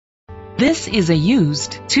This is a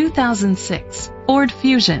used 2006 Ford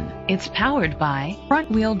Fusion. It's powered by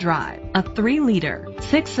front-wheel drive, a 3-liter,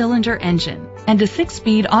 6-cylinder engine, and a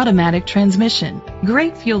 6-speed automatic transmission.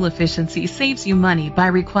 Great fuel efficiency saves you money by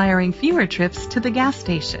requiring fewer trips to the gas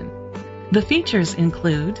station. The features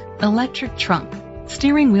include electric trunk,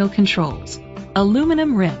 steering wheel controls,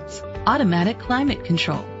 aluminum rims, automatic climate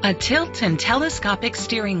control, a tilt and telescopic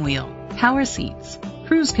steering wheel, power seats,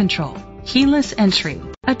 cruise control, keyless entry,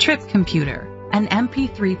 a trip computer, an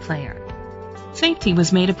MP3 player. Safety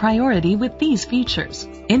was made a priority with these features: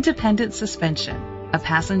 independent suspension, a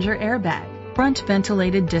passenger airbag, front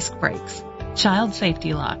ventilated disc brakes, child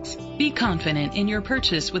safety locks. Be confident in your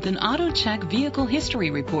purchase with an AutoCheck Vehicle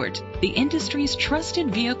History Report, the industry's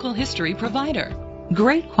trusted vehicle history provider.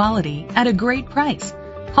 Great quality at a great price.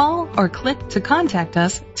 Call or click to contact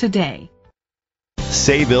us today.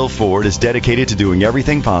 Sayville Ford is dedicated to doing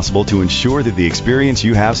everything possible to ensure that the experience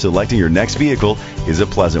you have selecting your next vehicle is a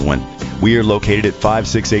pleasant one. We are located at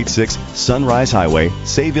 5686 Sunrise Highway,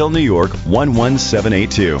 Sayville, New York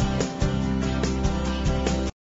 11782.